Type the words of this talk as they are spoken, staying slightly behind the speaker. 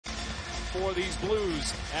for these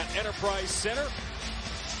Blues at Enterprise Center.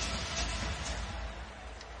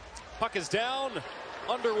 Puck is down,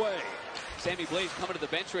 underway. Sammy Blais coming to the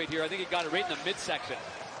bench right here. I think he got it right in the midsection.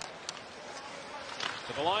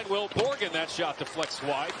 To the line, Will Borgen. That shot deflects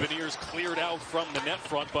wide. Beniers cleared out from the net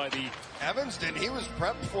front by the... Evans did. He was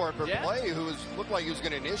prepped for it, but Blais, who looked like he was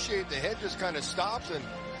going to initiate the hit, just kind of stopped, and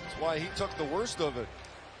that's why he took the worst of it.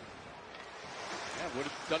 Yeah, would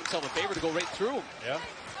have done himself a favor to go right through him. Yeah.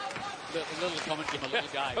 Little coming from a little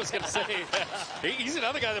guy. I was going to say, he's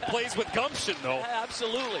another guy that plays with gumption, though.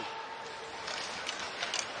 Absolutely.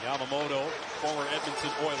 Yamamoto, former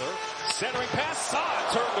Edmonton Oiler, centering pass,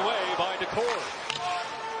 turned away by Decord.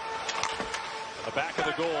 The back of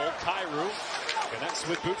the goal, Kyrou connects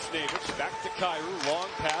with Buchnevich. Back to Kyrou, long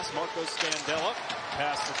pass, Marco Scandella.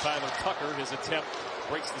 Pass to Tyler Tucker. His attempt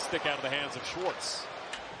breaks the stick out of the hands of Schwartz.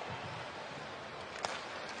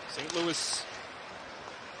 St. Louis,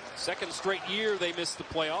 second straight year they missed the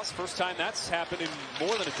playoffs. First time that's happened in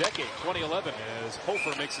more than a decade, 2011, as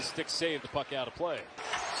Hofer makes a stick save, the puck out of play.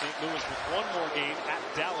 St. Louis with one more game at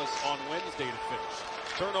Dallas on Wednesday to finish.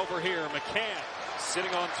 Turnover here, McCann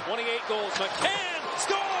sitting on 28 goals. McCann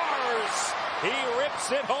scores! He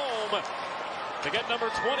rips it home to get number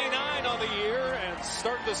 29 on the year and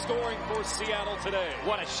start the scoring for Seattle today.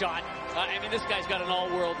 What a shot. I mean, this guy's got an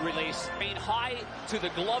all-world release. I mean, high to the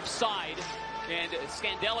glove side, and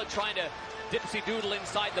Scandella trying to dipsy-doodle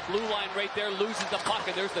inside the blue line right there, loses the puck,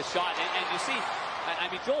 and there's the shot. And you see, I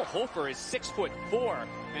mean, Joel Hofer is 6'4",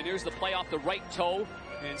 and there's the play off the right toe,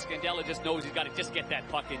 and Scandella just knows he's got to just get that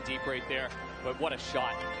puck in deep right there. But what a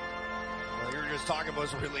shot. Well, you're just talking about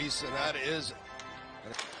his release, and that is...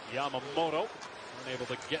 Yamamoto unable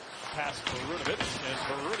to get past Perunovic, and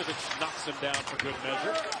Perunovic knocks him down for good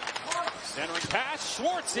measure. Centering pass,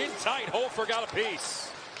 Schwartz in tight, Hofer got a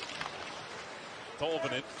piece.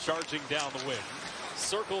 Tolvanen charging down the wing,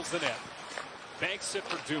 circles the net, banks it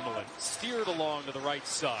for Dumoulin, steered along to the right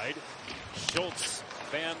side. Schultz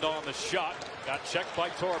banned on the shot, got checked by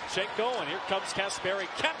Toropchenko, and here comes Kasperi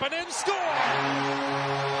Kapanen, score!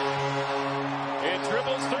 It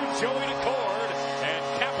dribbles through Joey Decord, and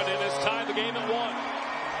Kapanen has tied the game at 1.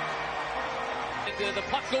 And the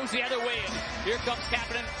puck goes the other way, and here comes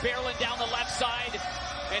Kapanen barreling down the left side,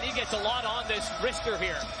 and he gets a lot on this wrister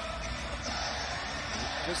here.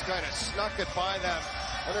 Just kind of snuck it by that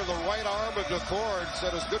under the right arm of Decord.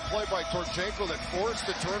 Said it was good play by Torchenko that forced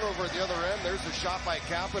the turnover at the other end. There's the shot by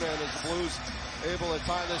Kapanen as the Blues able to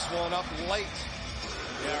tie this one up late.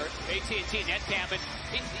 Yeah, AT&T net cam, and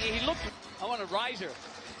he looked, I want a riser.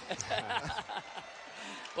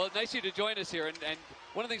 Well, nice of you to join us here, and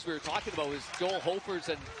one of the things we were talking about was Joel Hofer's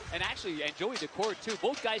and Joey Decord too.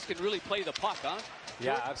 Both guys can really play the puck, huh?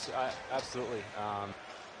 Yeah, absolutely.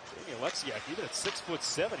 Jamie Alexiak, even at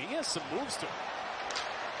 6'7", he has some moves to him.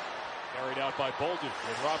 Carried out by Bolduc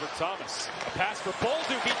with Robert Thomas. A pass for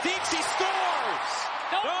Bolduc, he dinks, he scores!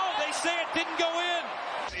 No, they say it didn't go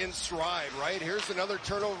in. In stride, right? Here's another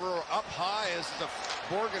turnover up high as the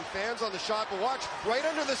Borgen fans on the shot, but watch, right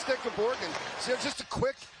under the stick of Borgen. See, just a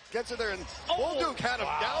quick, gets it there, and Bolduc had him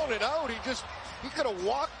down and out. He could have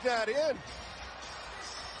walked that in.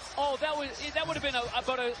 Oh, that would have been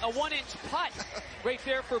about a 1-inch putt right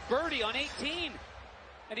there for Birdie on 18.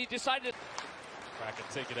 And he decided to... Kraken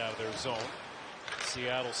take it out of their zone.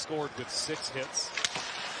 Seattle scored with 6 hits.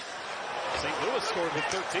 St. Louis scored with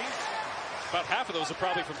 13. About half of those are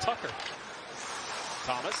probably from Tucker.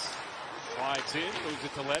 Thomas slides in, moves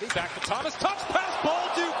it to Leddy. Back to Thomas. Touch pass,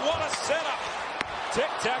 Bolduc. What a setup.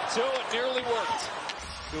 Tic-tac-toe, it nearly worked.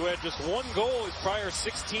 Who had just 1 goal his prior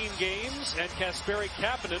 16 games, and Kasperi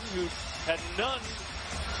Kapanen, who had none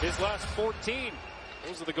his last 14.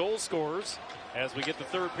 Those are the goal scorers as we get the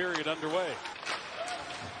third period underway.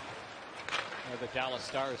 The Dallas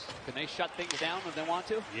Stars, can they shut things down when they want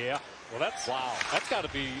to? Yeah. Well, that's got to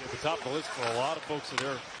be at the top of the list for a lot of folks that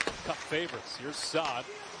are cup favorites. Here's Saad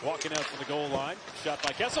walking out from the goal line. Shot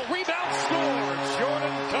by Kessel. Rebound, score!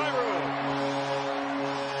 Jordan Kyrou.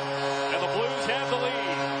 And the Blues have the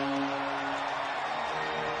lead.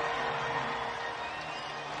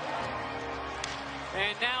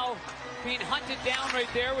 And now being hunted down right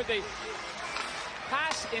there with a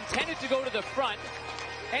pass intended to go to the front.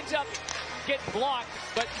 Ends up getting blocked,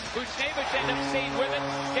 but Buchnevich ends up staying with it,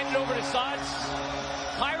 getting it over to Saad.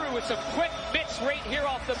 Kyrou with some quick mitts right here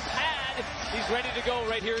off the pad. He's ready to go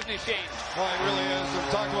right here, isn't he, Shane? Oh, he really is. We're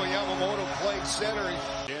talking about Yamamoto playing center.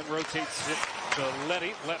 Dan rotates it to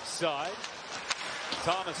Leddy, left side.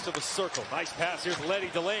 Thomas to the circle. Nice pass. Here's Leddy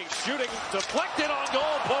delaying, shooting, deflected on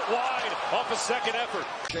goal, put wide off a second effort.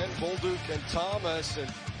 Ken, Bolduc, and Thomas,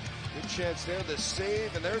 and Good chance there, the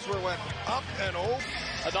save, and there's where it went up and over.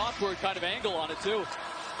 An awkward kind of angle on it, too.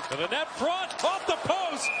 To the net front, off the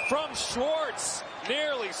post from Schwartz.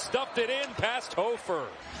 Nearly stuffed it in past Hofer.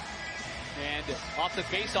 And off the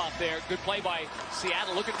face-off there, good play by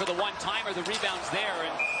Seattle, looking for the one-timer. The rebound's there,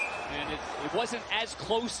 and it wasn't as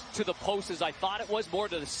close to the post as I thought it was, more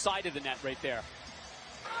to the side of the net right there.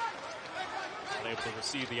 Unable to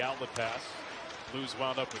receive the outlet pass. Blues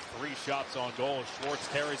wound up with 3 shots on goal. Schwartz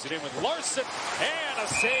carries it in with Larson, and a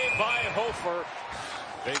save by Hofer.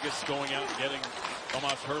 Vegas going out and getting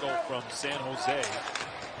Tomas Hertl from San Jose,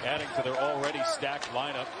 adding to their already stacked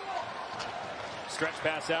lineup. Stretch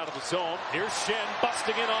pass out of the zone. Here's Shen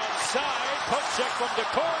busting in onside. Poke check from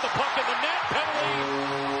Decor. The puck in the net. Penalty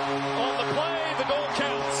on the play. The goal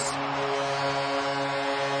counts.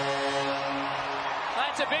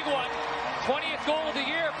 That's a big one. 20th goal of the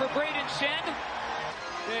year for Braden Shen.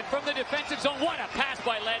 And from the defensive zone, what a pass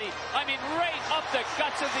by Leddy. I mean, right up the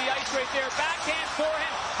guts of the ice right there. Backhand,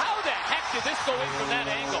 forehand. How the heck did this go in from that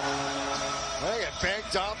angle? I think it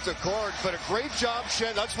banked off the cord, but a great job,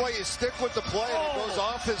 Shen. That's why you stick with the play, and it goes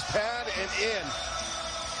off his pad and in.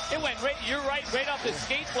 It went right, you're right off the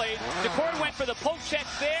skate blade. Decor went for the poke check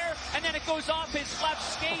there, and then it goes off his left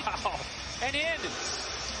skate and in.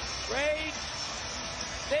 Right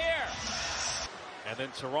there. And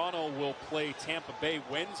then Toronto will play Tampa Bay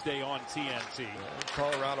Wednesday on TNT.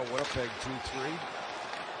 Colorado, Winnipeg, 2-3.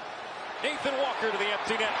 Nathan Walker to the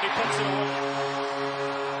empty net, and he puts it away.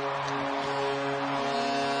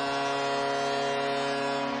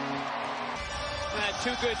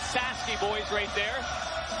 Two good Sasky boys right there.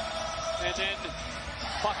 And then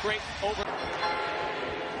puck right over.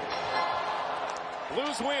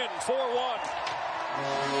 Blues win 4-1.